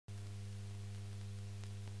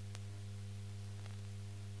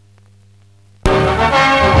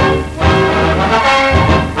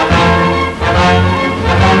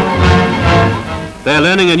They're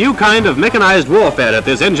learning a new kind of mechanized warfare at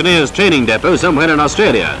this engineers training depot somewhere in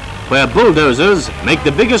Australia, where bulldozers make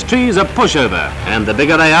the biggest trees a pushover, and the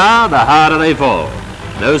bigger they are, the harder they fall.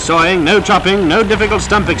 No sawing, no chopping, no difficult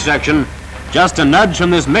stump extraction, just a nudge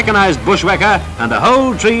from this mechanized bushwhacker and the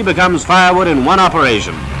whole tree becomes firewood in one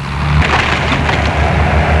operation.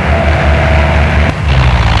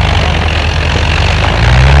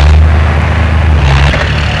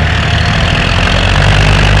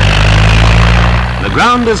 The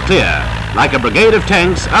ground is clear. Like a brigade of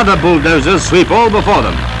tanks, other bulldozers sweep all before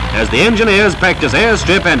them as the engineers practice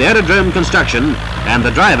airstrip and aerodrome construction, and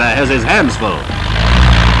the driver has his hands full.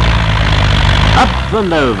 Up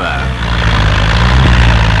and over.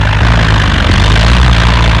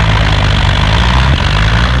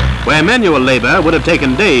 Where manual labor would have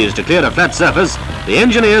taken days to clear a flat surface, the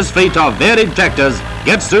engineer's fleet of varied tractors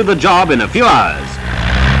gets through the job in a few hours.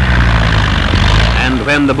 And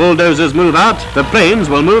when the bulldozers move out, the planes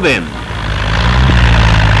will move in.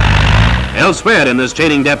 Elsewhere in this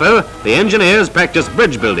training depot, the engineers practice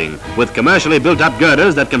bridge building with commercially built-up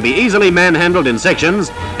girders that can be easily manhandled in sections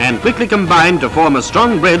and quickly combined to form a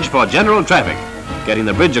strong bridge for general traffic. Getting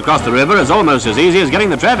the bridge across the river is almost as easy as getting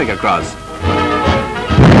the traffic across.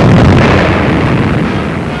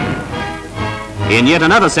 In yet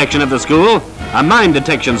another section of the school, a mine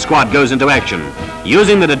detection squad goes into action,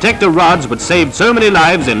 using the detector rods which saved so many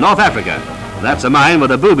lives in North Africa. That's a mine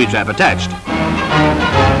with a booby trap attached.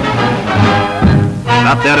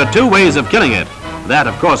 But there are two ways of killing it. That,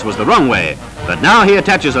 of course, was the wrong way. But now he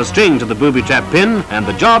attaches a string to the booby trap pin, and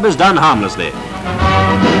the job is done harmlessly.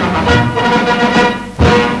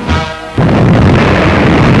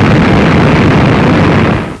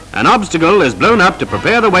 An obstacle is blown up to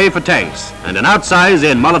prepare the way for tanks, and an outsize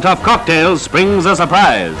in Molotov cocktails springs a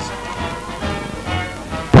surprise.